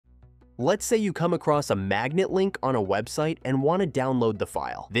Let's say you come across a magnet link on a website and want to download the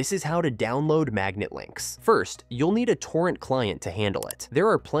file. This is how to download magnet links. First, you'll need a torrent client to handle it. There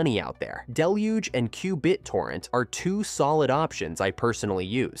are plenty out there. Deluge and qBittorrent are two solid options I personally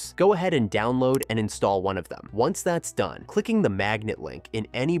use. Go ahead and download and install one of them. Once that's done, clicking the magnet link in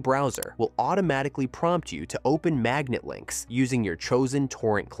any browser will automatically prompt you to open magnet links using your chosen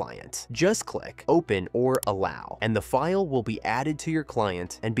torrent client. Just click Open or Allow, and the file will be added to your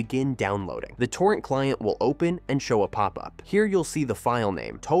client and begin downloading. The torrent client will open and show a pop-up. Here you'll see the file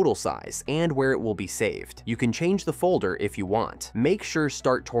name, total size, and where it will be saved. You can change the folder if you want. Make sure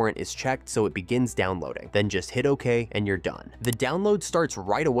Start Torrent is checked so it begins downloading. Then just hit OK and you're done. The download starts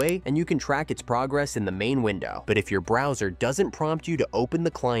right away and you can track its progress in the main window. But if your browser doesn't prompt you to open the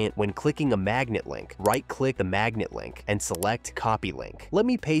client when clicking a magnet link, right-click the magnet link and select Copy Link. Let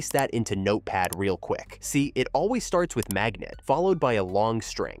me paste that into Notepad real quick. See, it always starts with magnet, followed by a long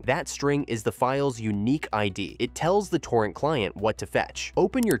string. That string is the file's unique ID. It tells the torrent client what to fetch.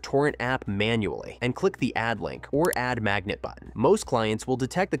 Open your torrent app manually and click the Add Link or Add Magnet button. Most clients will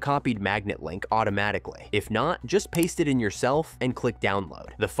detect the copied magnet link automatically. If not, just paste it in yourself and click Download.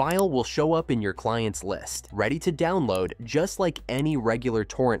 The file will show up in your client's list, ready to download just like any regular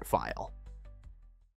torrent file.